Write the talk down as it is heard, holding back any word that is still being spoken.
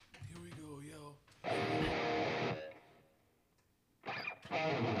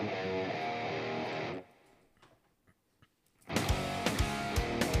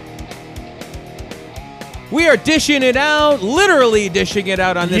We are dishing it out, literally dishing it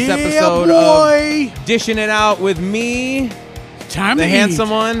out on this episode of Dishing It Out with me, Time the to handsome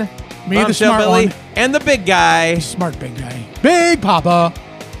eat. one, Me, the Bombshell smart Billy, one. and the big guy. Smart big guy. Big Papa.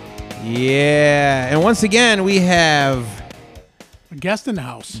 Yeah, and once again, we have A guest in the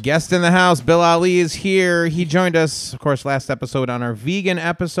house. guest in the house. Bill Ali is here. He joined us, of course, last episode on our vegan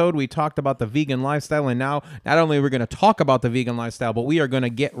episode. We talked about the vegan lifestyle, and now not only are we going to talk about the vegan lifestyle, but we are going to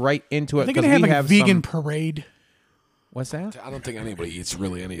get right into it. They're going to have we like a have vegan some- parade. What's that? I don't think anybody eats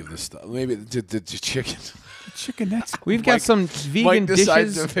really any of this stuff. Maybe the chicken. Chicken, that's... We've got some vegan Mike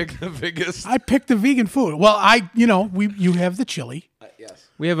decides dishes. to pick the biggest. I picked the vegan food. Well, you have the chili. Yes.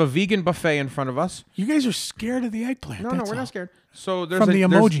 We have a vegan buffet in front of us. You guys are scared of the eggplant. No, that's we're all. not scared. So there's From a, the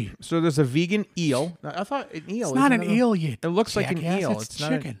there's- emoji. So there's a vegan eel. I thought an eel. It's not isn't an it? eel yet. It looks like an jackass. eel. It's not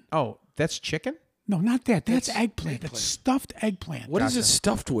chicken. Oh, that's chicken? No, not that. That's That's eggplant. That's stuffed eggplant. What is it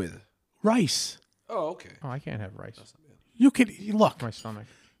stuffed with? Rice. Oh, okay. Oh, I can't have rice. You could look. My stomach.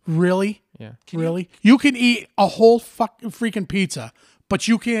 Really? Yeah. Really? You can eat a whole freaking pizza, but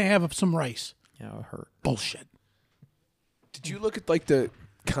you can't have some rice. Yeah, it hurt. Bullshit. Did you look at like the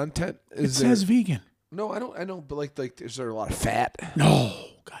content? It says vegan. No, I don't. I know, but like, is there a lot of fat? No,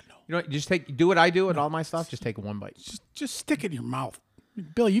 God no. You know, just do what I do with all my stuff. Just take one bite. Just stick it in your mouth.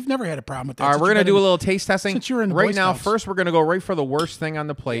 Billy, you've never had a problem with that. All right, since we're you've gonna been do a in little taste testing. since you were in the right Boy now. Scouts. First, we're gonna go right for the worst thing on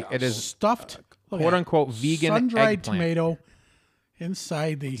the plate. It is stuffed, look quote at it. unquote vegan sun-dried eggplant. tomato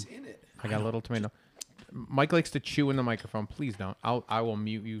inside the. I got a little tomato. Mike likes to chew in the microphone. Please don't. I will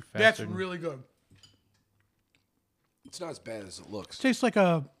mute you faster. really good. It's not as bad as it looks. Tastes like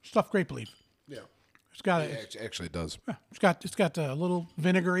a stuffed grape leaf. Yeah. It's got Actually, it does. it's got a little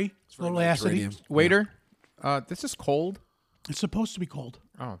vinegary, a little acidy. Mediterranean. Waiter, this is cold. It's supposed to be cold.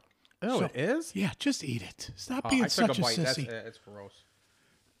 Oh, So- it is. Yeah, just eat it. Stop Oh, being I took such a a bite. sissy. It's gross.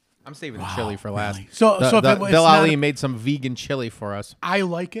 I'm saving the chili for last. really? So if it's Bill not Ali a- made some vegan chili for us. I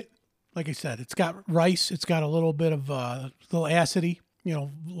like it. Like I said, it's got rice. It's got a little bit of little acidy.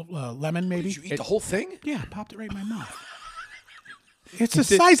 Lemon maybe. Did you eat the whole thing? Yeah, I popped it right in my mouth. It's the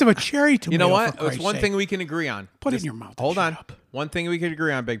size of a cherry tomato. You know what? For It's Christ's one sake. thing we can agree on. Put it This- in your mouth and Hold shut on. up. One thing we can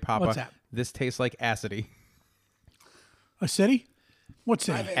agree on, Big Papa. What's that? This tastes like acidy. A city? What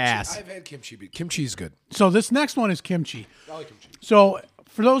city? Ass. I've had kimchi, but kimchi's good. So this next one is kimchi. I like kimchi. So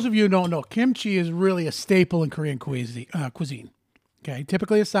for those of you who don't know, kimchi is really a staple in Korean cuisine. Okay,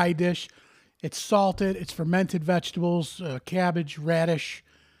 typically a side dish. It's salted. It's fermented vegetables, cabbage, radish,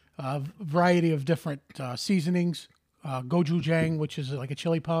 a variety of different seasonings. Gochujang, which is like a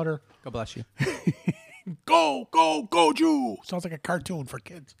chili powder. God bless you. Goju! Sounds like a cartoon for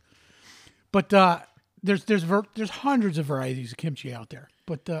kids. But there's hundreds of varieties of kimchi out there.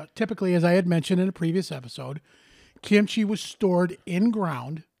 But typically, as I had mentioned in a previous episode, kimchi was stored in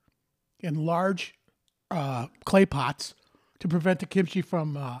ground in large clay pots to prevent the kimchi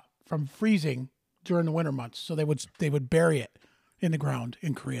from freezing during the winter months. So they would bury it in the ground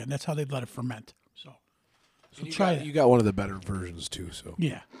in Korea, and that's how they'd let it ferment. So try it. You got one of the better versions too. So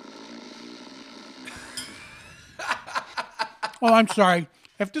Yeah. Oh, I'm sorry.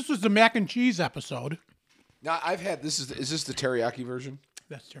 If this was the mac and cheese episode, now I've had this. Is this the teriyaki version?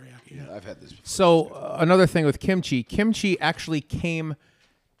 that's teriyaki. Yeah. I've had this. Before. So another thing with kimchi, kimchi actually came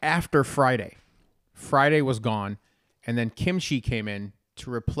after Friday. Friday was gone, and then kimchi came in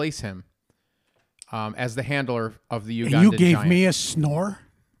to replace him as the handler of the Ugandan And you gave giant. me a snore.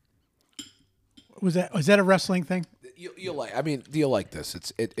 Was that a wrestling thing? You'll like. I mean, you'll like this.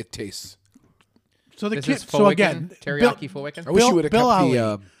 It tastes. So This is so again, teriyaki Fowicken? I wish Bill- you would have Bill kept Ali.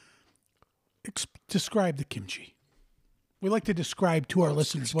 the. Describe the kimchi. We like to describe to our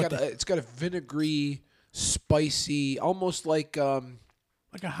listeners what It's got a vinegary, spicy, almost like.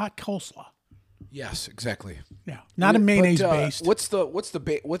 like a hot coleslaw. Yes, exactly. Yeah, not a mayonnaise But, based. what's the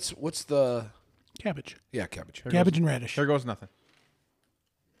Cabbage, cabbage? cabbage and radish. There goes nothing.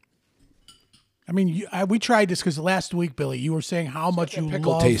 I mean, we tried this because last week, Billy, you were saying how much you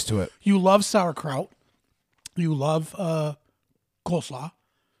pickle love taste to it. You love sauerkraut. You love coleslaw.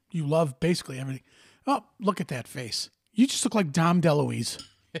 You love basically everything. Oh, look at that face. You just look like Dom DeLuise.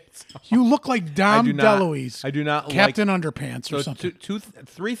 You look like Dom DeLuise. I do not Captain like Underpants or so something.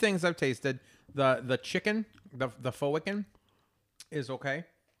 three things I've tasted. The chicken, the Fowicken is okay.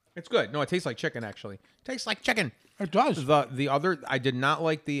 It's good. No, it tastes like chicken actually. Tastes like chicken. It does. The other I did not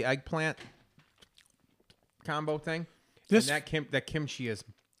like the eggplant combo thing. This- and that kimchi is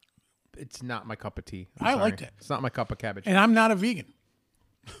it's not my cup of tea. I'm I sorry. liked it. It's not my cup of cabbage. And I'm not a vegan.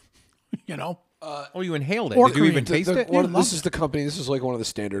 You know? Oh, you inhaled it. Or Did you even Korean. taste it? Yeah, This loved is the company. This is like one of the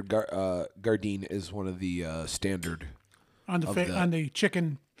standard. Gardein is one of the standard On the the- on the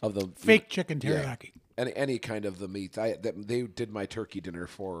chicken, of the fake chicken yeah. teriyaki. any kind of the meat. They did my turkey dinner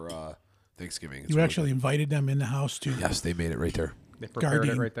for Thanksgiving. It's You really actually invited them in the house to good. Yes, they made it right there. They prepared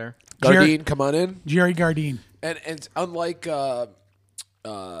Gardein. it right there. Gardein, come on in. Jerry Gardein. And unlike Gordon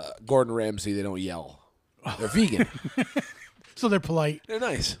Ramsay, they don't yell. They're vegan. So they're polite. They're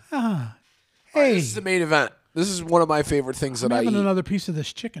nice. Hey, This is the main event. This is one of my favorite things I'm that I having eat. another piece of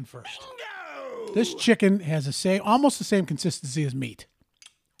this chicken first. This chicken has almost the same consistency as meat.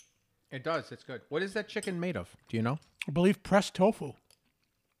 It does. It's good. What is that chicken made of? Do you know? I believe pressed tofu.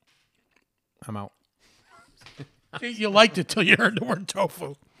 I'm out. You liked it till you heard the word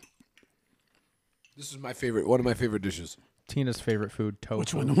tofu. This is my favorite. One of my favorite dishes. Tina's favorite food, tofu.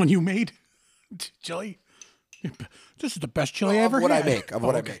 Which one? The one you made? Chili? This is the best chili I ever what had. I make. Of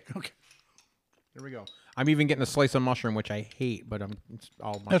what I okay. make. Okay. There we go. I'm even getting a slice of mushroom, which I hate, but it's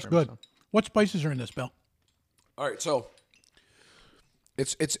all mushroom. That's good. so. What spices are in this, Bill? All right, so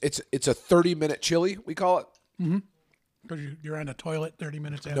it's a 30-minute chili, we call it. Because you're on the toilet 30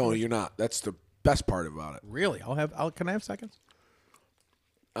 minutes after. No, you're not. That's the best part about it. Really? Can I have seconds?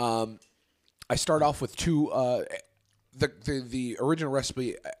 I start off with two. The original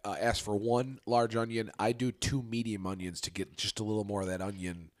recipe asked for 1 large onion. I do 2 medium onions to get just a little more of that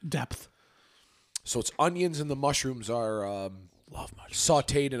onion Depth. So it's onions and the mushrooms are Love mushrooms.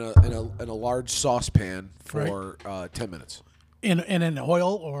 sautéed in a large saucepan for 10 minutes. In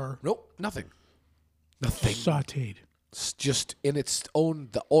oil or Nope, nothing. Nothing. sauteed? It's just in its own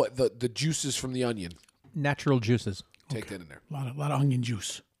the juices from the onion. Natural juices. Take that in there. A lot of onion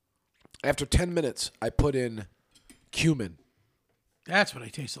juice. After 10 minutes, I put in cumin, That's what I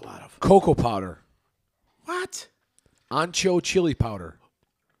taste a lot of. cocoa powder, What? ancho chili powder,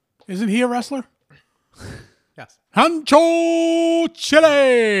 Isn't he a wrestler? Yes. Ancho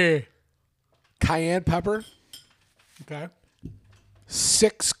chili. cayenne pepper, Okay.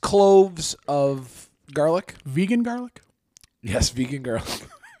 6 cloves of garlic. Vegan garlic? Yes, vegan garlic.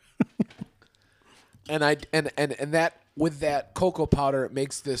 and that with that cocoa powder, it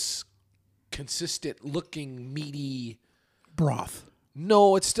makes this consistent looking meaty. Broth.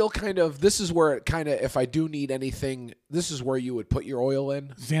 No, it's still kind of. This is where it kind of. If I do need anything, this is where you would put your oil in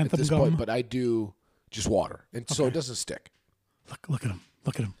Xanthan at this gum? point. But I do just water, and so it doesn't stick. Look at him.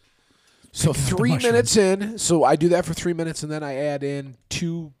 Look at him. So Picking up the 3 mushrooms. minutes in, so I do that for 3 minutes, and then I add in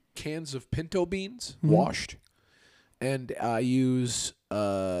 2 cans of pinto beans, washed, and I use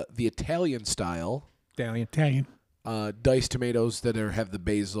the Italian style Italian. diced tomatoes that have the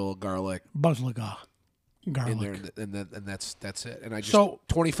basil, garlic Basilica. Garlic. in there, and that's it. And I just So-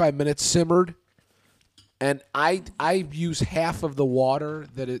 25 minutes simmered, and I use half of the water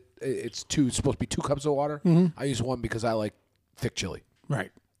that it's supposed to be 2 cups of water. I use 1 because I like thick chili.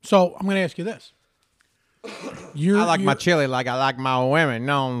 Right. So I'm going to ask you this. I like my chili like I like my women.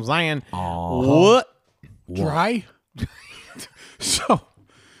 Know what I'm saying? What? dry. So,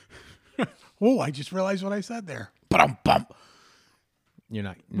 I just realized what I said there. Bum. You're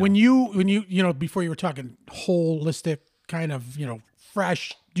not. When you before you were talking holistic kind of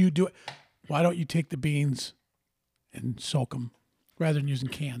fresh, do you do it? Why don't you take the beans and soak them rather than using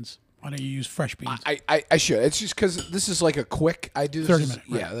cans? Why don't you use fresh beans? I should. It's just because this is like a quick. I do this 30 is- minute,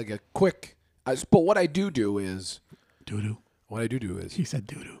 right. Yeah, like a quick. But what I do is Doo-doo. He said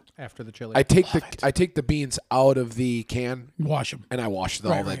doo-doo. after the chili. I take the beans out of the can Wash them. and I wash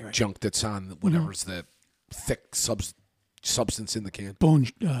all that junk that's on whatever's that thick substance in the can.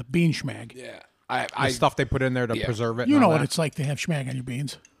 Bean schmag. Yeah, the stuff they put in there to Yeah. preserve it. You and know all what that. it's like to have schmag on your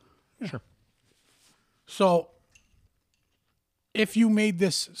beans. Sure. So, if you made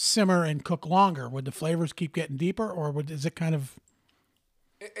this simmer and cook longer, would the flavors keep getting deeper, or is it kind of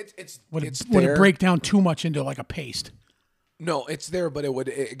would it's it there. break down too much into like a paste? No, it's there, but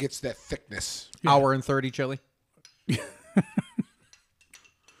it gets that thickness. Hour and 30 chili.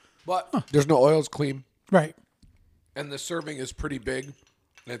 But there's no oil. It's clean, Right. and the serving is pretty big.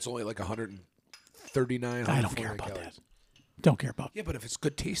 And it's only like 139. I don't care about that. Don't care about. Yeah, but if it's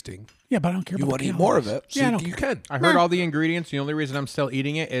good tasting, Yeah, but I don't care you about. want to the eat more of calories. it. So Yeah, I you, don't you care. can. I heard all the ingredients. The only reason I'm still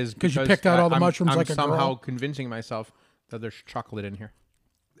eating it is 'Cause you because picked out all the I'm- mushrooms I'm like a girl. somehow convincing myself that there's chocolate in here.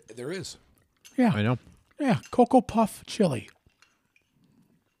 There is. Yeah, I know. yeah. Cocoa Puff chili.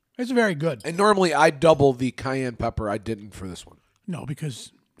 It's very good. And normally I double the cayenne pepper. I didn't for this one. No,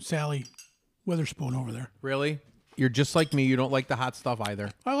 because Sally Witherspoon over there. Really? You're just like me. You don't like the hot stuff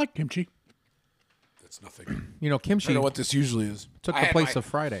either. I like kimchi. That's nothing. You know, I kimchi don't know what this usually is. took I the had place my- of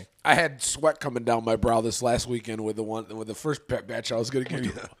Friday. I had sweat coming down my brow this last weekend with the first batch I was going to give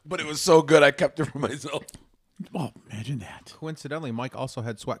you, but it was so good I kept it for myself. Oh, imagine that. Coincidentally, Mike also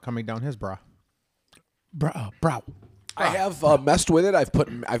had sweat coming down his bra. Brow. I have messed with it. I've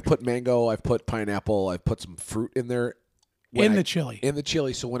put mango. I've put pineapple. I've put some fruit in there. The chili. In the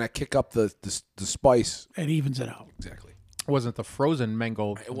chili, so when I kick up the spice, It evens it out. exactly. It wasn't the frozen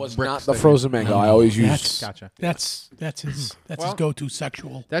mango. It was bricks not the that- frozen mango. I always use. Gotcha. That's his go-to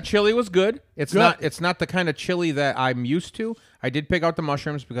sexual. That chili was good. It's not the kind of chili that I'm used to. I did pick out the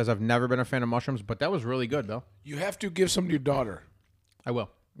mushrooms because I've never been a fan of mushrooms, but that was really good, Bill. You have to give some to your daughter. I will.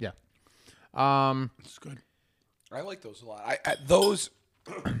 Yeah. It's good. I like those a lot. Those,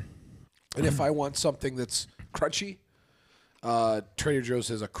 and if I want something that's crunchy, Trader Joe's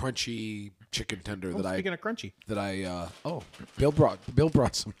has a crunchy chicken tender Speaking of crunchy, Bill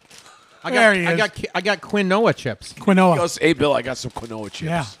brought some. I There he is. got quinoa chips. Quinoa. He goes, hey Bill, I got some quinoa chips.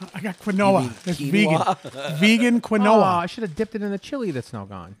 Yeah, I got quinoa. It's quinoa? vegan. Vegan Oh, quinoa. I should have dipped it in the chili that's now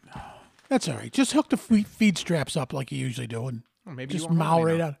gone. That's all right. Just hook the feed straps up like you usually do, and Maybe just you won't mow hurt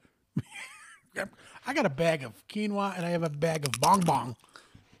me right now. out. I got a bag of quinoa and I have a bag of bong bong.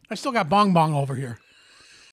 I still got bong bong over here.